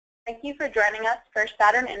Thank you for joining us for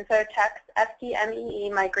Saturn Infotech's FDMEE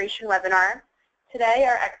migration webinar. Today,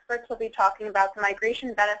 our experts will be talking about the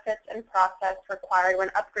migration benefits and process required when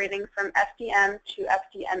upgrading from FDM to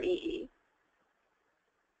FDMEE.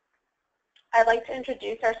 I'd like to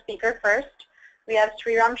introduce our speaker first. We have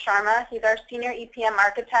Sriram Sharma. He's our Senior EPM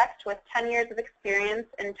Architect with 10 years of experience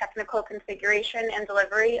in technical configuration and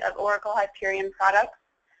delivery of Oracle Hyperion products.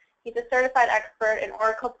 He's a certified expert in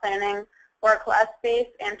Oracle planning, Oracle Essbase,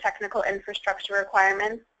 and technical infrastructure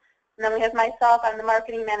requirements. And then we have myself. I'm the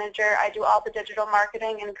marketing manager. I do all the digital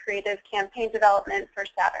marketing and creative campaign development for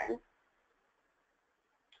Saturn.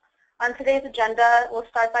 On today's agenda, we'll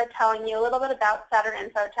start by telling you a little bit about Saturn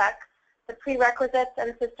Infotech, the prerequisites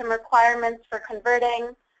and system requirements for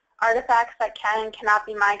converting, artifacts that can and cannot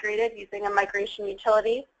be migrated using a migration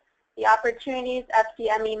utility, the opportunities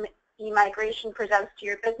FDMEE migration presents to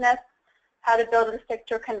your business, how to build and stick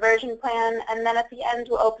to a conversion plan, and then at the end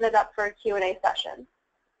we'll open it up for a Q&A session.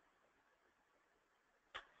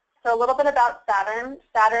 So a little bit about Saturn.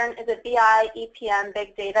 Saturn is a BI, EPM,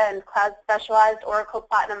 big data, and cloud specialized Oracle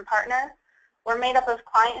Platinum partner. We're made up of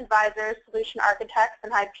client advisors, solution architects,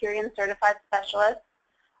 and Hyperion certified specialists.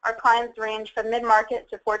 Our clients range from mid-market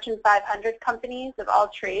to Fortune 500 companies of all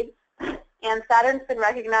trades. And Saturn's been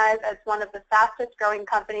recognized as one of the fastest growing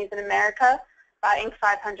companies in America by Inc.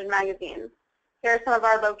 500 magazine. Here are some of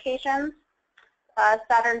our locations.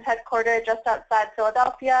 Saturn's headquartered just outside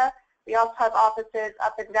Philadelphia. We also have offices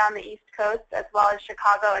up and down the East Coast, as well as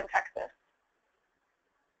Chicago and Texas.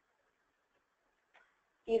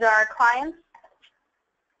 These are our clients.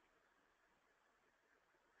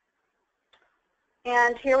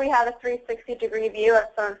 And here we have a 360-degree view of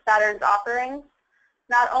some of Saturn's offerings.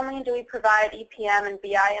 Not only do we provide EPM and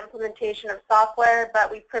BI implementation of software,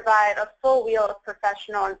 but we provide a full wheel of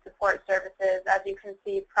professional and support services. As you can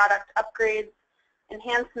see, product upgrades,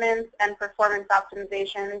 enhancements, and performance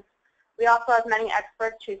optimizations. We also have many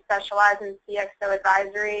experts who specialize in CXO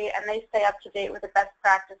advisory, and they stay up to date with the best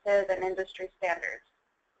practices and industry standards.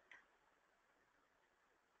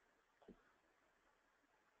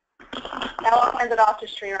 Now I'll hand it off to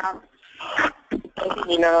Sriram. Thank you,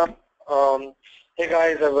 Nina. Hey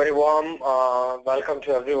guys, a very warm welcome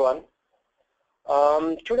to everyone.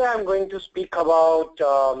 Today I'm going to speak about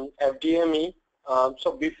FDME.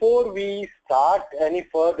 So before we start any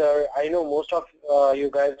further, I know most of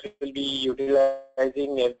you guys will be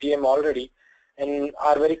utilizing FDM already and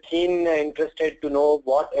are very keen and interested to know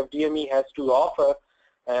what FDME has to offer,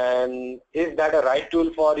 and is that a right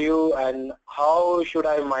tool for you, and how should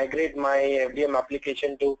I migrate my FDM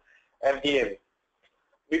application to FDM.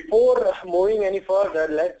 Before moving any further,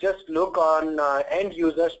 let's just look on end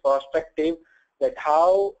user's perspective, that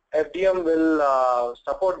how FDM will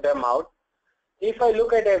support them out. If I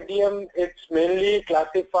look at FDM, it's mainly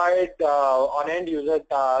classified on end user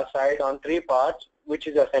side on three parts, which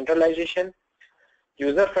is a centralization,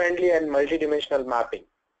 user-friendly, and multidimensional mapping.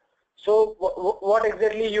 So what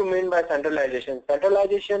exactly you mean by centralization?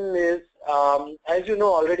 Centralization is, as you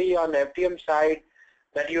know already on FDM side,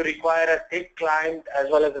 that you require a thick client as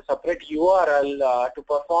well as a separate URL to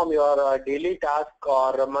perform your daily task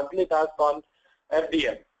or monthly task on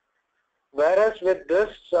FDM. Whereas with this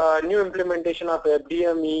new implementation of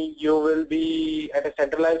FDME, you will be at a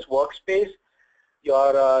centralized workspace.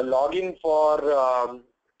 Your login for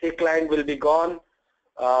thick client will be gone.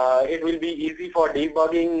 It will be easy for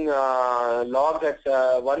debugging logs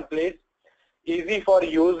at one place. Easy for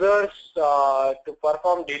users to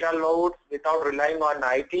perform data loads without relying on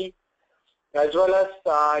IT, as well as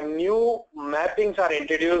new mappings are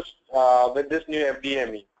introduced with this new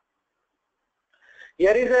FDME.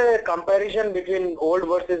 Here is a comparison between old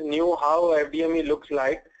versus new, how FDME looks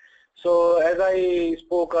like. So as I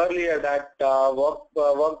spoke earlier, that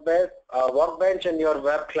workbench and your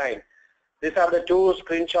web client, these are the two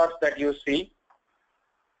screenshots that you see.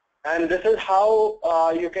 And this is how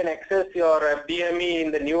you can access your FDME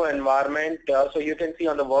in the new environment. So you can see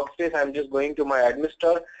on the workspace, I'm just going to my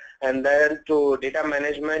administrator and then to data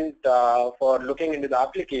management for looking into the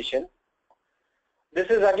application. This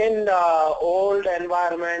is again the old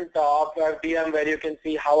environment of FDM where you can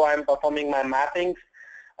see how I'm performing my mappings.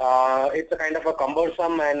 It's a kind of a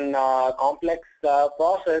cumbersome and complex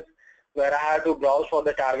process where I have to browse for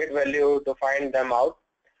the target value to find them out.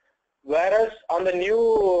 Whereas on the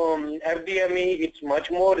new FDME, it's much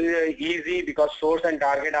more easy because source and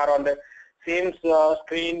target are on the same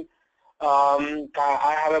screen.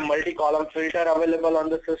 I have a multi-column filter available on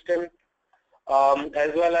the system,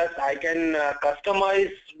 as well as I can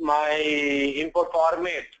customize my import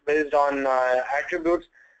format based on attributes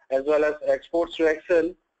as well as exports to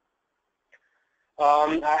Excel.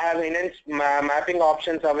 I have enhanced mapping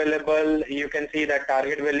options available. You can see that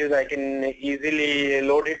target values I can easily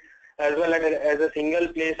load it, as well as a single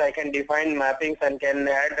place I can define mappings and can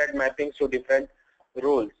add that mappings to different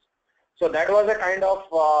rules. So that was a kind of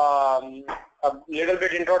a little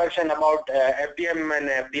bit introduction about FDM and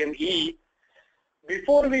FDME.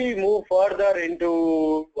 Before we move further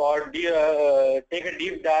into or take a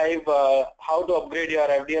deep dive how to upgrade your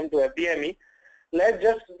FDM to FDME, let's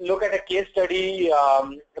just look at a case study.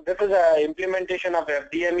 This is an implementation of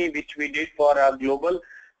FDME which we did for a global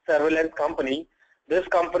surveillance company. This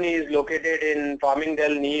company is located in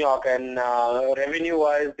Farmingdale, New York, and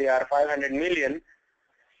revenue-wise they are 500 million.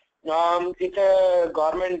 It's a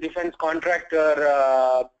government defense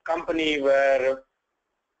contractor company where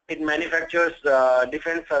it manufactures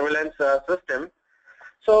defense surveillance system.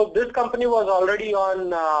 So this company was already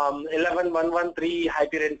on 11113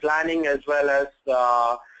 Hyperion planning, as well as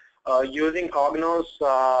using Cognos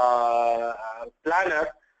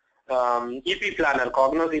planner, EP planner,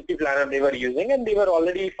 Cognos EP planner they were using, and they were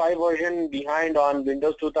already 5 version behind on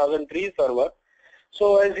Windows 2003 server.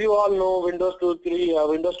 So as you all know, Windows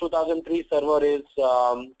 2003 server is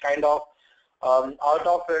kind of out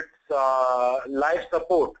of its live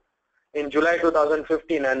support in July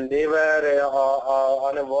 2015, and they were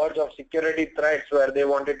on a verge of security threats where they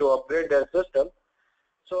wanted to upgrade their system.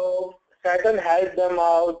 So Saturn helped them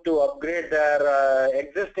out to upgrade their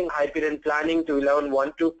existing Hyperion planning to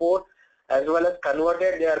 11124, as well as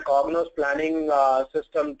converted their Cognos planning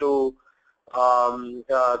system to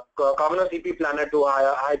Cognos EP planner to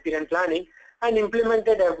Hyperion planning, and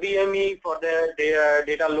implemented FDME for their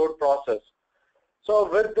data load process. So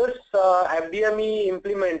with this FDME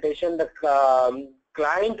implementation, the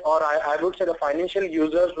client, or I would say the financial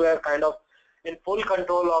users, were kind of in full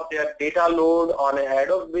control of their data load on a ad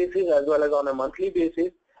hoc basis as well as on a monthly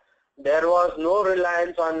basis. There was no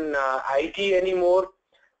reliance on IT anymore.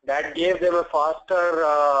 That gave them a faster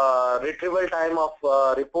retrieval time of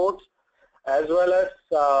reports, as well as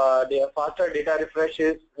their faster data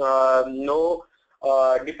refreshes, no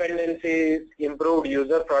dependencies, improved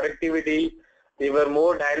user productivity. They were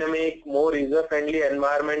more dynamic, more user-friendly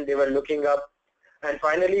environment they were looking up, and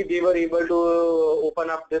finally they were able to open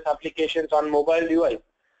up these applications on mobile device.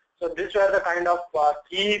 So these were the kind of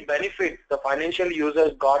key benefits the financial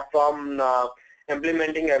users got from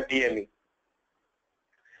implementing FDME.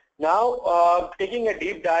 Now, taking a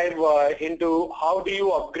deep dive into how do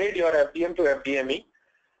you upgrade your FDM to FDME.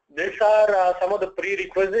 These are some of the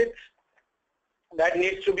prerequisites that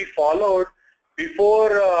needs to be followed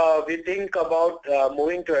before we think about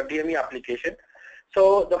moving to FDME application.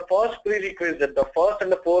 So the first prerequisite, the first and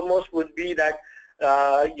the foremost, would be that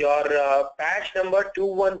your patch number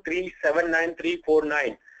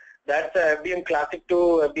 21379349, that's a FDM Classic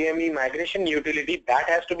to FDME migration utility, that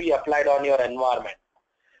has to be applied on your environment.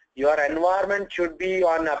 Your environment should be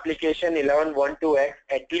on application 11.12x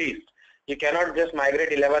at least. You cannot just migrate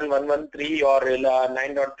 11.113 or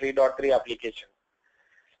 9.3.3 application.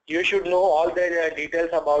 You should know all the details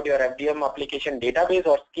about your FDM application database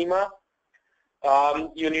or schema.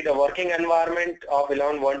 You need a working environment of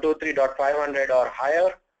 11.123.500 or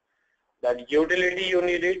higher. That utility you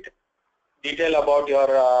need it. Detail about your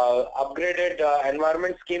upgraded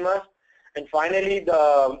environment schemas. And finally,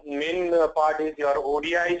 the main part is your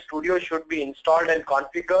ODI Studio should be installed and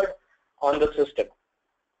configured on the system.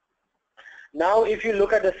 Now, if you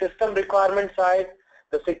look at the system requirement side,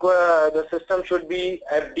 the system should be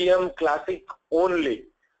FDM Classic only.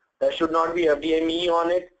 There should not be FDME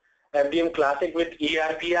on it. FDM Classic with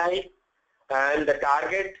eRPI, and the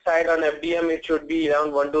target side on FDM, it should be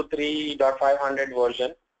around 123.500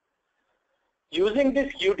 version. Using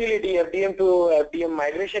this utility, FDM to FDM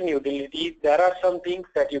migration utility, there are some things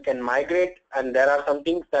that you can migrate, and there are some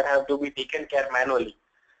things that have to be taken care manually.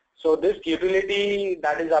 So this utility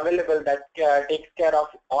that is available, that takes care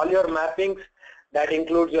of all your mappings. That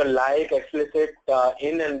includes your like, explicit,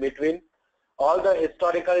 in and between, all the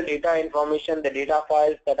historical data information, the data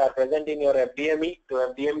files that are present in your FDME to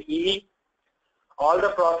FDMEE, all the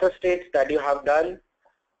process states that you have done,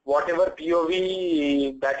 whatever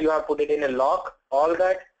POV that you have put it in a lock, all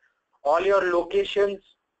that, all your locations,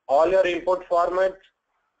 all your input formats,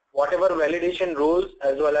 whatever validation rules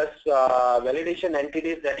as well as validation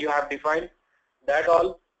entities that you have defined, that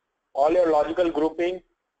all your logical grouping,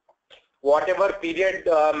 whatever period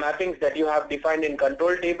mappings that you have defined in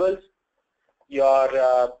control tables, your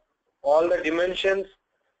all the dimensions,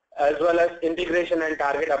 as well as integration and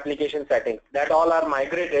target application settings, that all are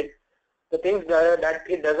migrated. The things that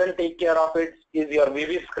it doesn't take care of it is your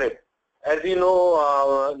VB script. As you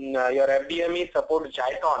know, your FDME supports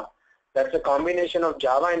JSON, That's a combination of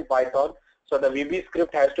Java and Python. So the VB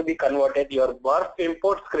script has to be converted. Your burp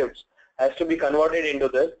import scripts has to be converted into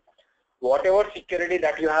this. Whatever security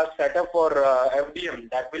that you have set up for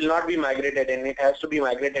FDM, that will not be migrated, and it has to be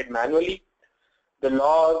migrated manually. The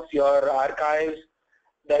logs, your archives,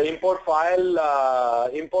 the import file,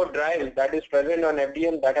 import drives that is present on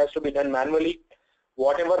FDM, that has to be done manually.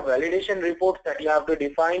 Whatever validation reports that you have to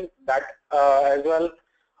define, that as well.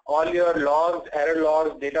 All your logs, error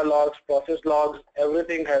logs, data logs, process logs,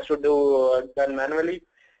 everything has to do done manually.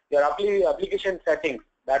 Your application settings,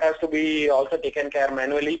 that has to be also taken care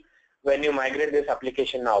manually when you migrate this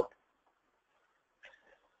application out.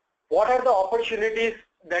 What are the opportunities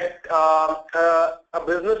that a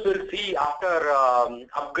business will see after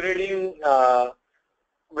upgrading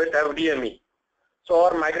with FDME? So,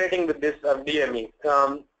 or migrating with this FDME.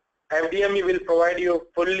 FDME will provide you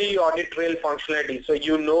fully audit trail functionality. So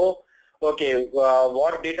you know, okay,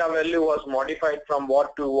 what data value was modified from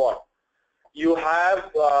what to what. You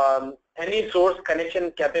have any source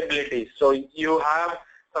connection capabilities. So you have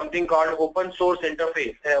something called open source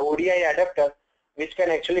interface, ODI adapter, which can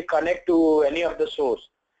actually connect to any of the source.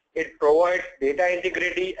 It provides data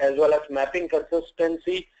integrity as well as mapping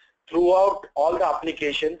consistency throughout all the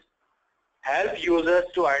applications. Help users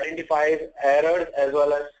to identify errors as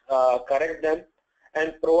well as correct them,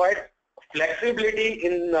 and provide flexibility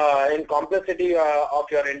in complexity of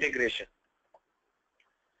your integration.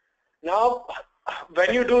 Now,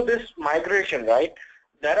 when you do this migration, right,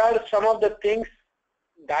 there are some of the things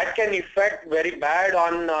that can affect very bad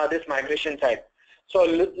on this migration side. So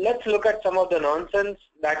let's look at some of the nonsense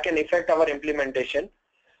that can affect our implementation.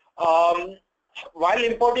 While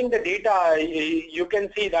importing the data, you can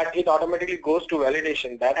see that it automatically goes to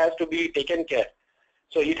validation. That has to be taken care.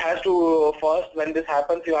 So it has to first, when this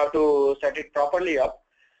happens, you have to set it properly up.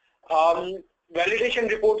 Validation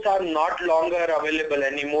reports are not longer available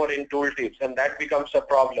anymore in tooltips, and that becomes a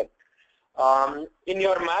problem. In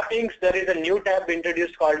your mappings, there is a new tab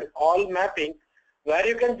introduced called All Mapping, where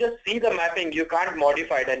you can just see the mapping. You can't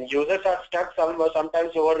modify it, and users are stuck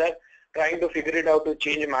sometimes over there trying to figure it out to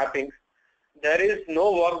change mappings. There is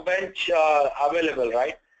no workbench available,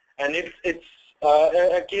 right? And it's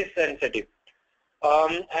a case sensitive.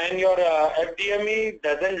 And your FDME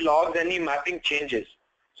doesn't log any mapping changes.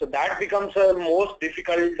 So that becomes a most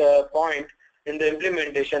difficult point in the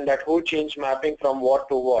implementation, that who changed mapping from what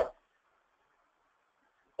to what.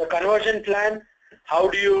 The conversion plan, how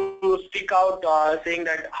do you stick out saying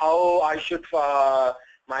that how I should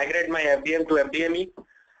migrate my FDM to FDME?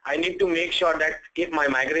 I need to make sure that if my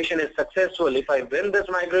migration is successful, if I win this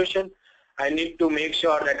migration, I need to make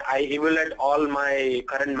sure that I evaluate all my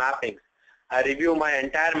current mappings. I review my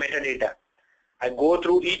entire metadata. I go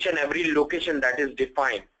through each and every location that is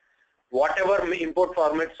defined. Whatever import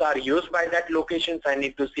formats are used by that locations, I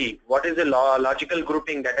need to see. What is the logical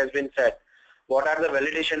grouping that has been set? What are the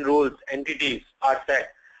validation rules, entities are set?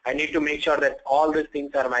 I need to make sure that all these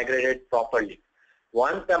things are migrated properly.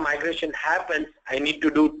 Once the migration happens, I need to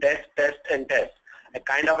do test, and test. A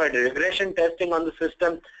kind of a regression testing on the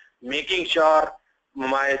system, making sure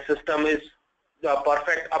my system is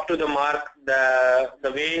perfect, up to the mark,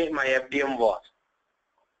 the way my FDM was.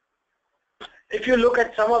 If you look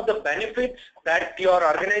at some of the benefits that your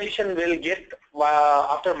organization will get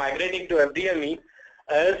after migrating to FDME,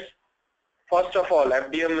 is first of all,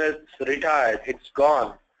 FDM is retired, it's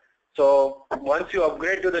gone. So once you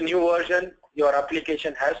upgrade to the new version, your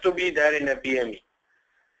application has to be there in FDME.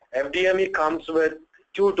 FDME comes with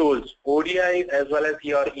two tools, ODI as well as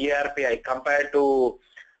your ERPI, compared to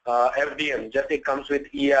FDM, just it comes with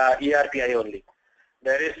ERPI only.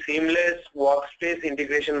 There is seamless workspace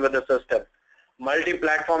integration with the system,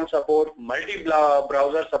 multi-platform support,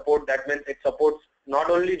 multi-browser support. That means it supports not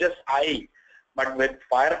only just IE, but with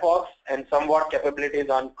Firefox and somewhat capabilities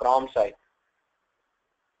on Chrome side.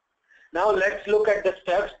 Now let's look at the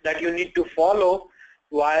steps that you need to follow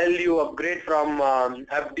while you upgrade from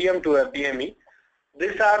FDM to FDME.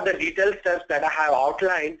 These are the detailed steps that I have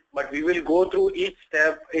outlined, but we will go through each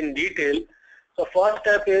step in detail. So first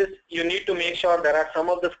step is you need to make sure there are some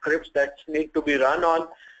of the scripts that need to be run on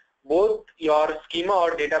both your schema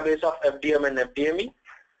or database of FDM and FDME.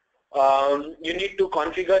 You need to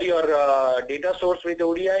configure your data source with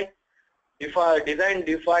ODI. Define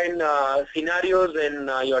scenarios in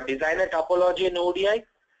your designer topology in ODI,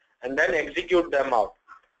 and then execute them out.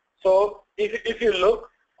 So if you look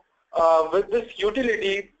with this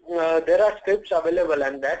utility, there are scripts available,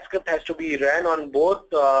 and that script has to be ran on both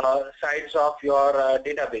sides of your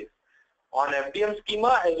database, on FDM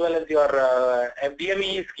schema as well as your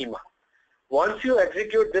FDME schema. Once you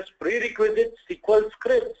execute this prerequisite SQL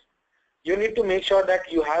scripts, you need to make sure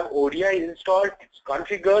that you have ODI installed, it's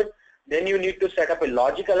configured. Then you need to set up a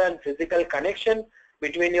logical and physical connection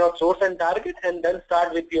between your source and target, and then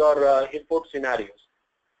start with your import scenarios.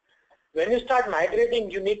 When you start migrating,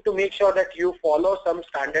 you need to make sure that you follow some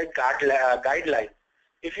standard guidelines.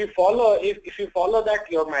 If you follow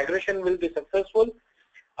that, your migration will be successful.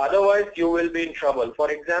 Otherwise, you will be in trouble.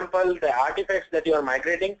 For example, the artifacts that you are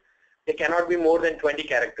migrating, they cannot be more than 20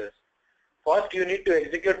 characters. First, you need to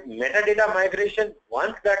execute metadata migration.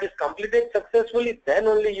 Once that is completed successfully, then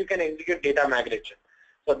only you can execute data migration.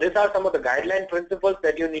 So these are some of the guideline principles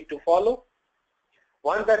that you need to follow.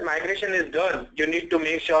 Once that migration is done, you need to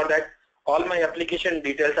make sure that all my application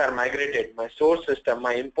details are migrated. My source system,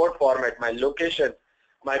 my import format, my location,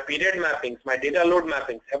 my period mappings, my data load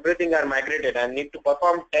mappings, everything are migrated. I need to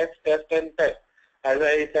perform test, and test, as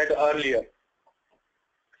I said earlier.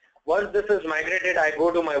 Once this is migrated, I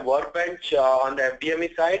go to my workbench on the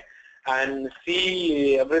FDME side and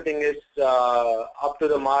see everything is up to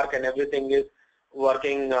the mark and everything is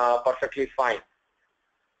working perfectly fine.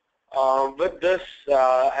 With this,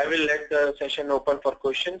 I will let the session open for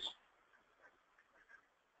questions.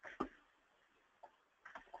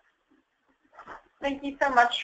 Thank you so much